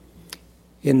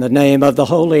In the name of the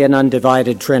Holy and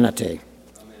Undivided Trinity.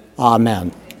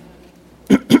 Amen.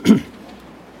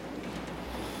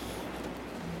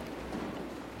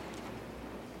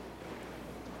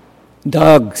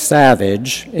 Doug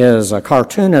Savage is a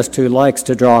cartoonist who likes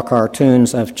to draw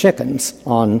cartoons of chickens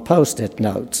on Post-it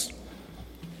notes.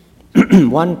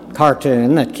 One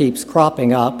cartoon that keeps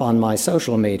cropping up on my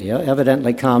social media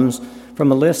evidently comes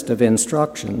from a list of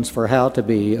instructions for how to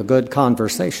be a good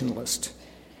conversationalist.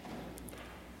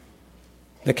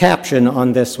 The caption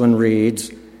on this one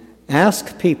reads,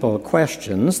 "Ask people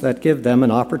questions that give them an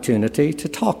opportunity to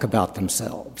talk about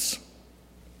themselves."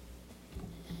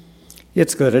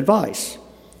 It's good advice,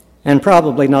 and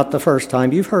probably not the first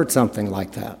time you've heard something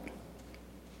like that.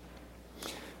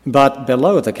 But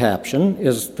below the caption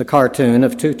is the cartoon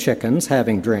of two chickens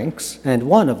having drinks, and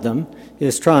one of them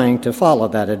is trying to follow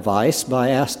that advice by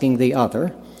asking the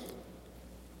other,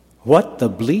 "What the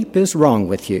bleep is wrong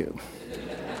with you?"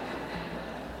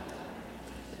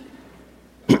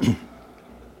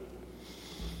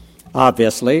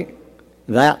 Obviously,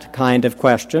 that kind of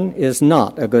question is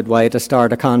not a good way to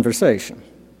start a conversation.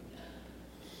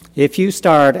 If you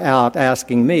start out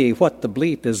asking me what the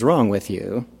bleep is wrong with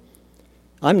you,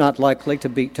 I'm not likely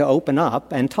to open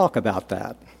up and talk about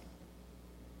that.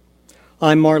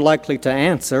 I'm more likely to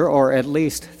answer, or at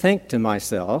least think to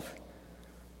myself,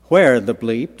 where the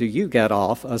bleep do you get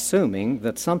off assuming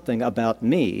that something about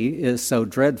me is so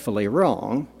dreadfully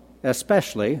wrong,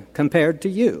 especially compared to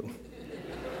you?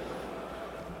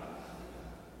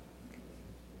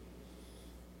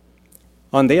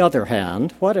 On the other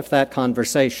hand, what if that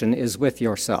conversation is with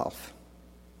yourself?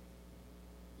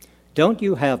 Don't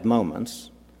you have moments,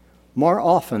 more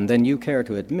often than you care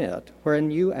to admit,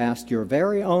 wherein you ask your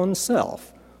very own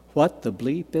self, what the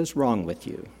bleep is wrong with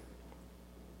you?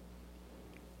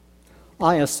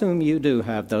 I assume you do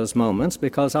have those moments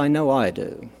because I know I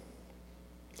do.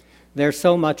 They're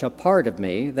so much a part of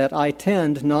me that I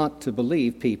tend not to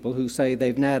believe people who say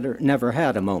they've never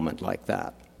had a moment like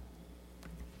that.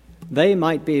 They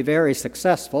might be very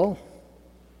successful.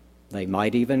 They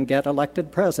might even get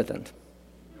elected president.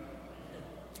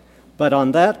 But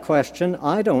on that question,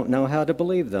 I don't know how to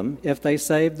believe them if they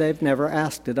say they've never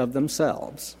asked it of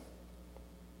themselves.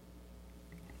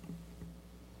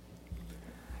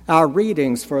 Our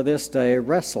readings for this day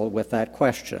wrestle with that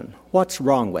question. What's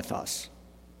wrong with us?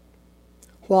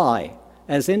 Why,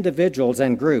 as individuals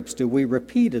and groups, do we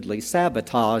repeatedly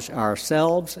sabotage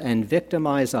ourselves and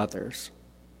victimize others?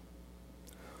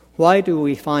 Why do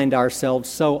we find ourselves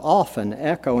so often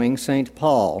echoing St.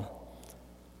 Paul?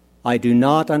 I do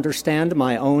not understand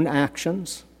my own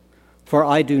actions, for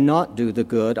I do not do the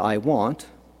good I want,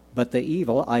 but the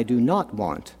evil I do not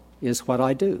want is what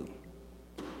I do.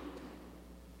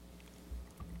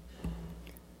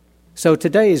 So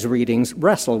today's readings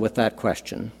wrestle with that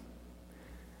question,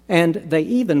 and they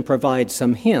even provide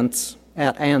some hints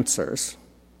at answers,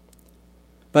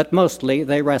 but mostly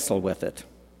they wrestle with it.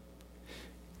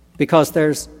 Because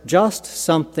there's just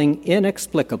something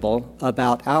inexplicable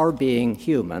about our being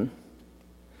human,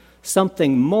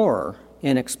 something more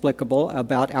inexplicable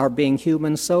about our being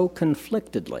human so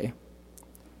conflictedly,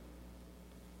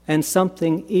 and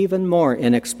something even more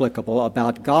inexplicable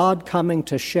about God coming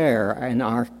to share in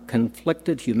our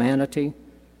conflicted humanity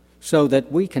so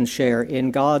that we can share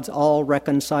in God's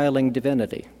all-reconciling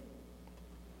divinity.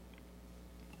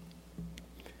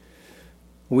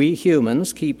 We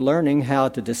humans keep learning how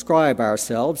to describe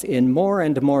ourselves in more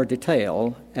and more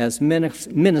detail as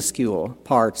minuscule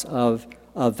parts of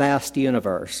a vast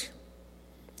universe.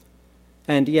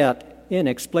 And yet,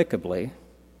 inexplicably,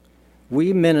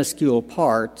 we are minuscule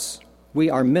parts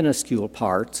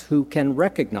who can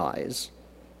recognize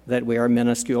that we are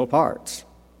minuscule parts.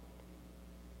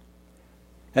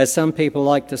 As some people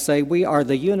like to say, we are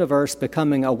the universe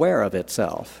becoming aware of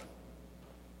itself.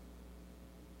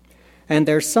 And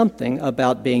there's something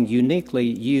about being uniquely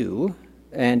you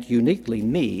and uniquely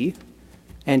me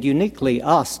and uniquely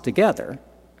us together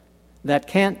that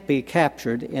can't be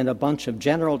captured in a bunch of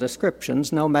general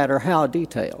descriptions, no matter how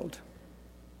detailed.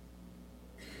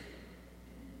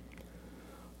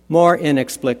 More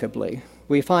inexplicably,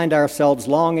 we find ourselves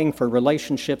longing for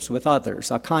relationships with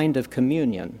others, a kind of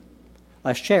communion,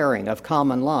 a sharing of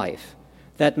common life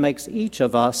that makes each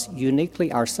of us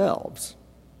uniquely ourselves.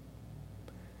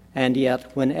 And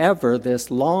yet, whenever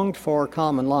this longed-for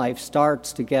common life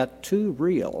starts to get too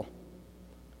real,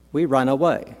 we run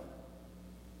away.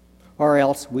 Or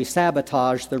else we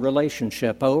sabotage the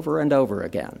relationship over and over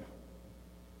again.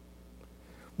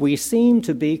 We seem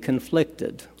to be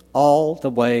conflicted all the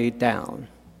way down.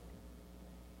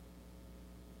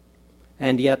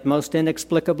 And yet, most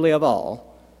inexplicably of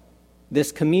all,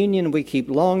 this communion we keep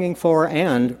longing for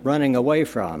and running away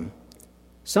from,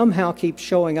 somehow keeps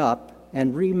showing up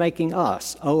and remaking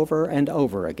us over and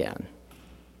over again.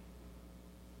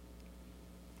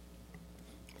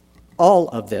 All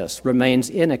of this remains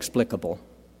inexplicable.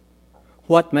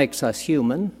 What makes us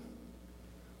human?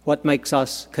 What makes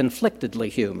us conflictedly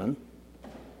human?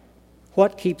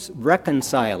 What keeps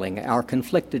reconciling our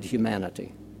conflicted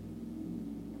humanity?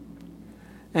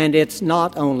 And it's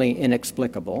not only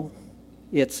inexplicable,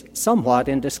 it's somewhat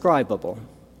indescribable.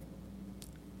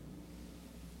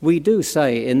 We do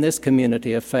say in this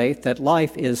community of faith that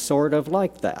life is sort of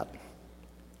like that,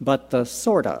 but the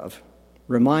sort of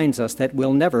reminds us that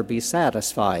we'll never be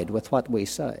satisfied with what we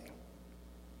say.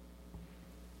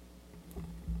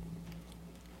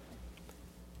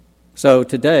 So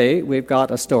today we've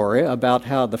got a story about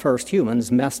how the first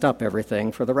humans messed up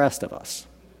everything for the rest of us.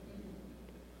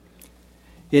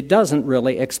 It doesn't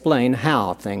really explain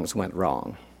how things went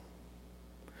wrong.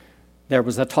 There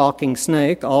was a talking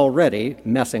snake already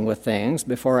messing with things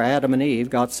before Adam and Eve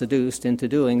got seduced into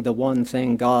doing the one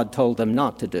thing God told them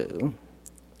not to do.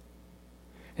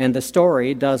 And the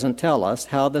story doesn't tell us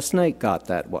how the snake got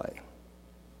that way.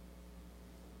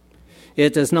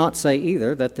 It does not say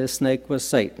either that this snake was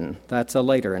Satan. That's a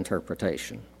later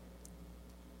interpretation.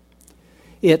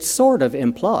 It sort of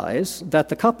implies that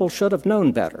the couple should have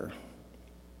known better.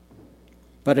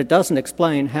 But it doesn't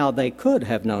explain how they could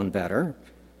have known better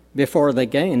before they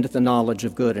gained the knowledge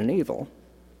of good and evil.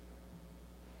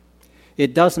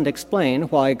 It doesn't explain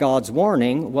why God's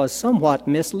warning was somewhat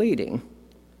misleading,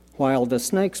 while the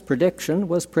snake's prediction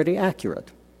was pretty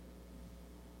accurate.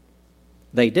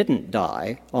 They didn't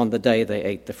die on the day they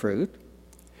ate the fruit,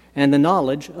 and the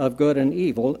knowledge of good and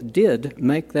evil did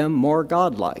make them more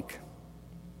godlike,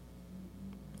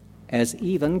 as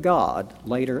even God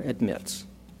later admits.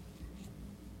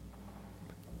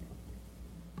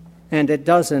 And it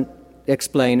doesn't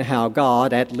explain how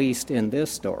God, at least in this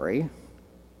story,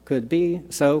 could be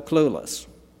so clueless.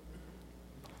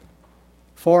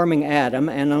 Forming Adam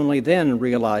and only then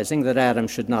realizing that Adam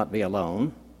should not be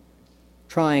alone,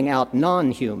 trying out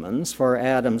non-humans for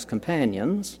Adam's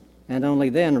companions, and only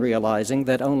then realizing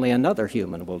that only another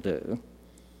human will do,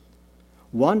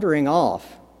 wandering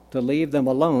off to leave them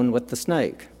alone with the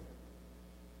snake.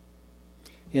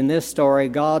 In this story,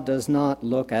 God does not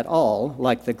look at all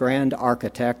like the grand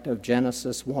architect of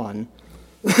Genesis 1,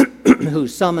 who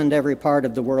summoned every part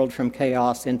of the world from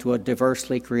chaos into a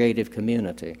diversely creative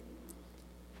community.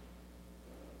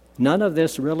 None of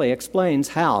this really explains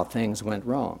how things went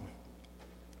wrong.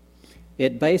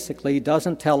 It basically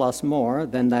doesn't tell us more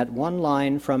than that one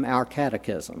line from our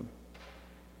catechism.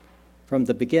 From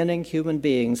the beginning, human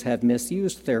beings have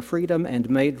misused their freedom and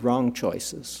made wrong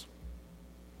choices.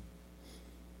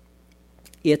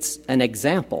 It's an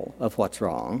example of what's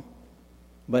wrong,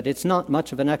 but it's not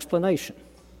much of an explanation.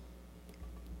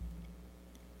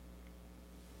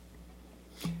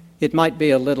 It might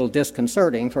be a little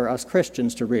disconcerting for us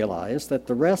Christians to realize that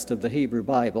the rest of the Hebrew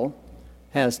Bible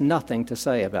has nothing to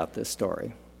say about this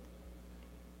story.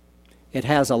 It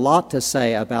has a lot to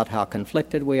say about how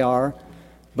conflicted we are,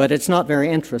 but it's not very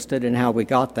interested in how we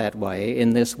got that way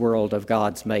in this world of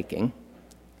God's making.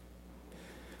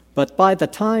 But by the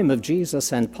time of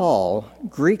Jesus and Paul,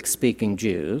 Greek-speaking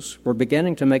Jews were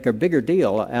beginning to make a bigger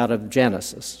deal out of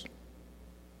Genesis.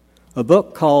 A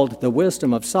book called The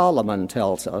Wisdom of Solomon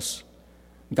tells us,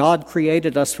 God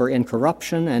created us for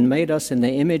incorruption and made us in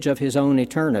the image of his own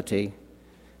eternity,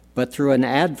 but through an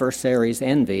adversary's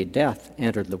envy, death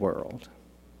entered the world.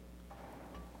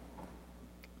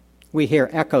 We hear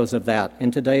echoes of that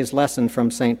in today's lesson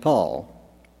from St. Paul.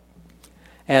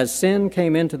 As sin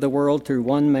came into the world through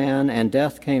one man and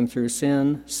death came through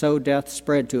sin, so death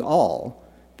spread to all,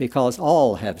 because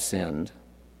all have sinned.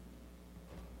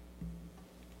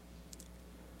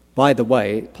 By the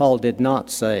way, Paul did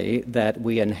not say that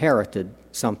we inherited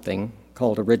something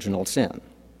called original sin.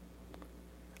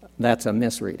 That's a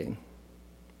misreading.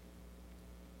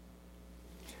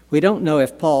 We don't know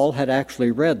if Paul had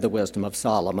actually read the Wisdom of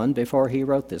Solomon before he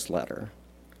wrote this letter,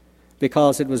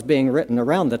 because it was being written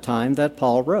around the time that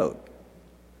Paul wrote.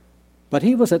 But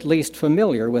he was at least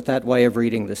familiar with that way of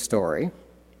reading the story.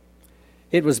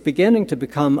 It was beginning to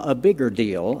become a bigger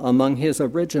deal among his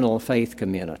original faith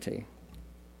community.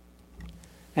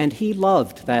 And he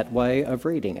loved that way of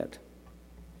reading it,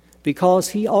 because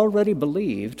he already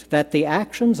believed that the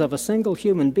actions of a single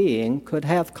human being could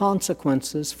have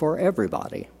consequences for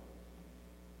everybody.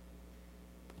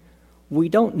 We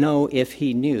don't know if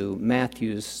he knew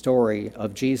Matthew's story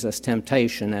of Jesus'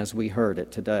 temptation as we heard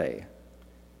it today.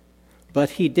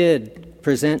 But he did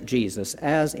present Jesus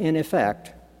as, in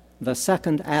effect, the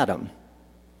second Adam,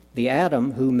 the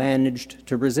Adam who managed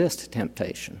to resist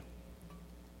temptation.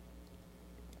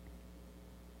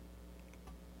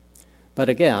 But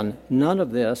again, none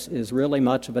of this is really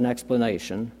much of an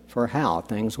explanation for how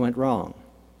things went wrong.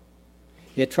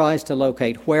 It tries to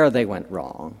locate where they went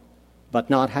wrong, but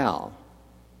not how.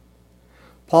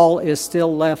 Paul is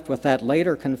still left with that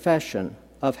later confession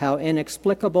of how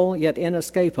inexplicable yet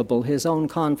inescapable his own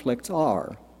conflicts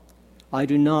are. I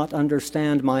do not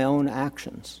understand my own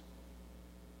actions.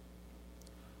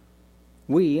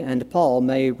 We and Paul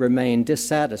may remain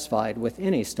dissatisfied with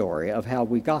any story of how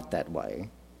we got that way,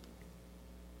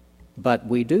 but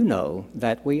we do know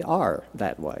that we are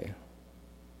that way,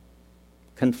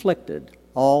 conflicted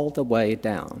all the way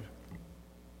down.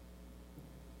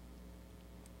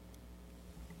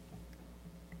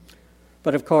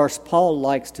 But of course, Paul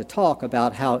likes to talk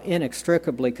about how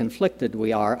inextricably conflicted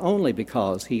we are only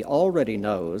because he already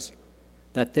knows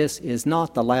that this is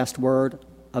not the last word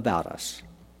about us.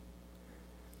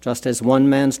 Just as one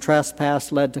man's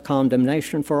trespass led to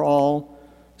condemnation for all,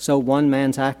 so one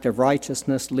man's act of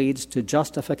righteousness leads to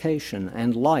justification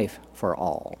and life for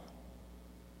all.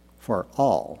 For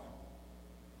all.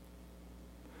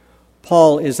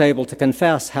 Paul is able to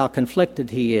confess how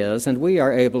conflicted he is, and we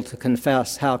are able to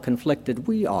confess how conflicted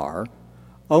we are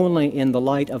only in the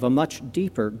light of a much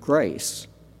deeper grace.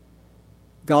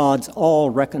 God's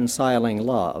all-reconciling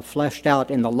love, fleshed out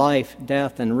in the life,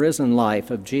 death, and risen life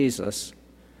of Jesus.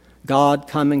 God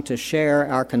coming to share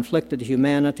our conflicted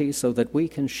humanity so that we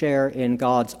can share in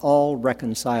God's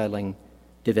all-reconciling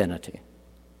divinity.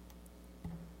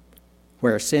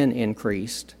 Where sin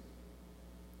increased,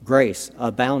 grace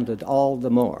abounded all the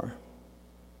more.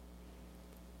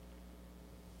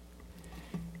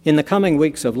 In the coming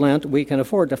weeks of Lent, we can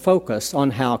afford to focus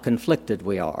on how conflicted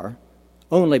we are,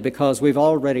 only because we've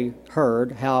already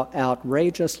heard how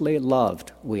outrageously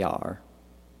loved we are,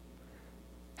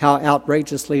 how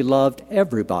outrageously loved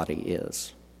everybody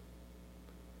is.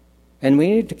 And we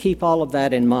need to keep all of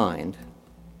that in mind.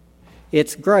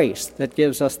 It's grace that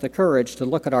gives us the courage to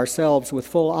look at ourselves with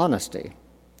full honesty.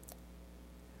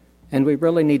 And we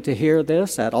really need to hear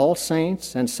this at All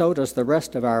Saints, and so does the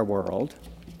rest of our world,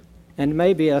 and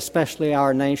maybe especially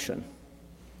our nation.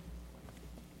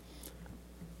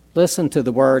 Listen to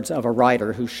the words of a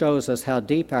writer who shows us how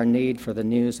deep our need for the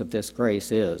news of this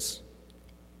grace is.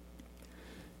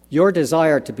 Your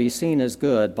desire to be seen as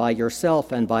good by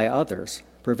yourself and by others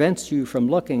prevents you from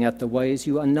looking at the ways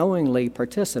you unknowingly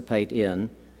participate in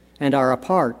and are a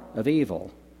part of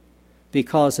evil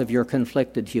because of your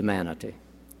conflicted humanity.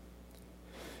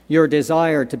 Your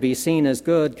desire to be seen as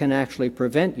good can actually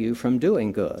prevent you from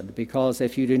doing good, because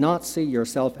if you do not see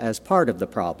yourself as part of the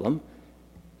problem,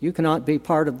 you cannot be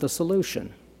part of the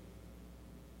solution.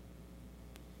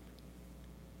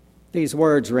 These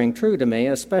words ring true to me,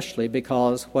 especially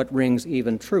because what rings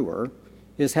even truer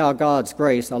is how God's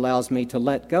grace allows me to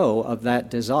let go of that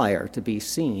desire to be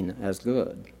seen as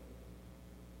good.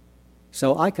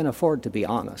 So I can afford to be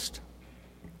honest.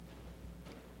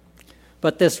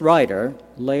 But this writer,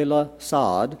 Layla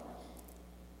Saad,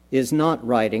 is not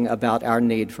writing about our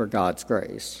need for God's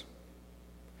grace.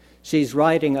 She's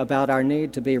writing about our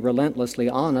need to be relentlessly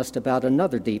honest about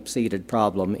another deep-seated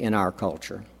problem in our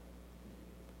culture.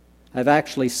 I've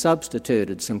actually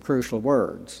substituted some crucial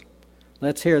words.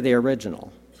 Let's hear the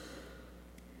original.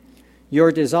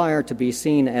 Your desire to be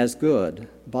seen as good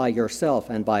by yourself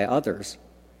and by others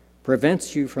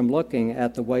prevents you from looking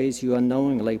at the ways you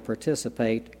unknowingly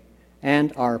participate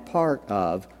and are part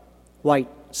of white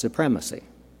supremacy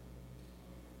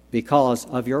because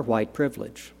of your white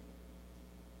privilege.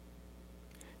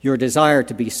 Your desire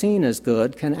to be seen as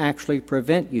good can actually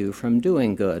prevent you from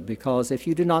doing good, because if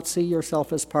you do not see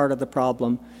yourself as part of the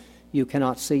problem, you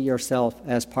cannot see yourself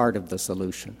as part of the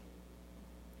solution.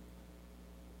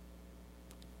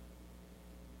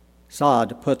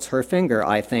 Saad puts her finger,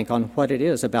 I think, on what it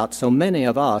is about so many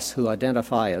of us who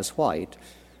identify as white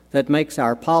that makes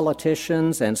our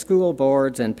politicians and school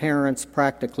boards and parents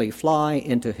practically fly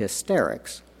into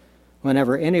hysterics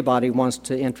whenever anybody wants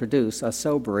to introduce a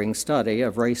sobering study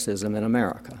of racism in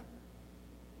America.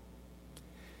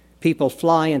 People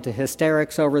fly into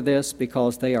hysterics over this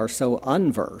because they are so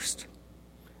unversed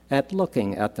at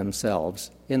looking at themselves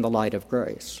in the light of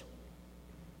grace.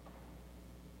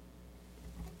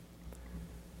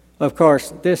 Of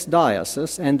course, this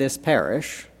diocese and this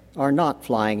parish are not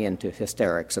flying into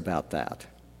hysterics about that.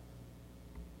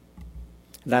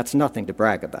 That's nothing to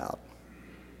brag about.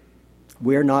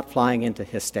 We're not flying into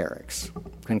hysterics.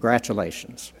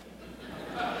 Congratulations.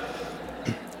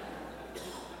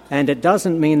 And it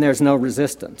doesn't mean there's no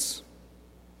resistance.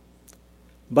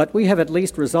 But we have at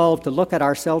least resolved to look at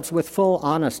ourselves with full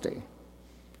honesty.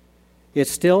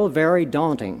 It's still very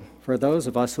daunting for those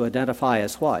of us who identify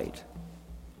as white.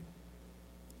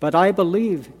 But I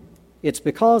believe it's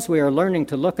because we are learning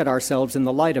to look at ourselves in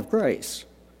the light of grace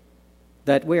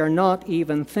that we are not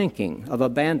even thinking of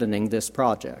abandoning this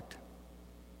project,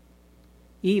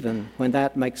 even when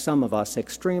that makes some of us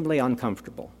extremely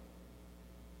uncomfortable.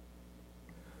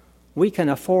 We can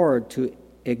afford to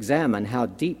examine how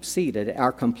deep-seated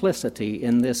our complicity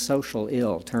in this social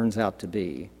ill turns out to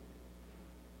be,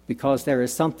 because there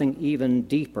is something even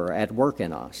deeper at work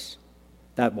in us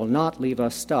that will not leave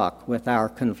us stuck with our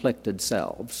conflicted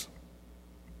selves.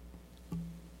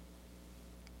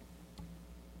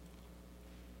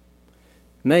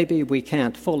 Maybe we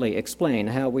can't fully explain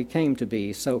how we came to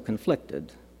be so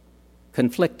conflicted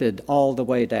all the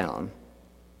way down.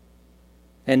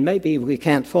 And maybe we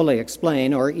can't fully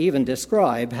explain or even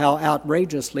describe how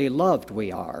outrageously loved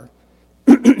we are,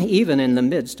 even in the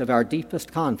midst of our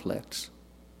deepest conflicts.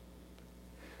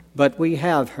 But we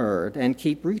have heard and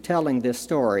keep retelling this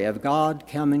story of God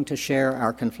coming to share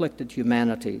our conflicted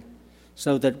humanity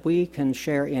so that we can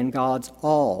share in God's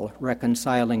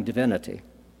all-reconciling divinity.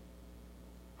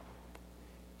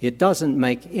 It doesn't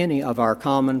make any of our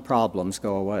common problems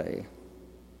go away,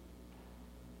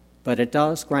 but it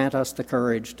does grant us the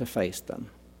courage to face them.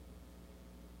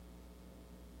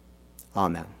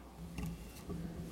 Amen.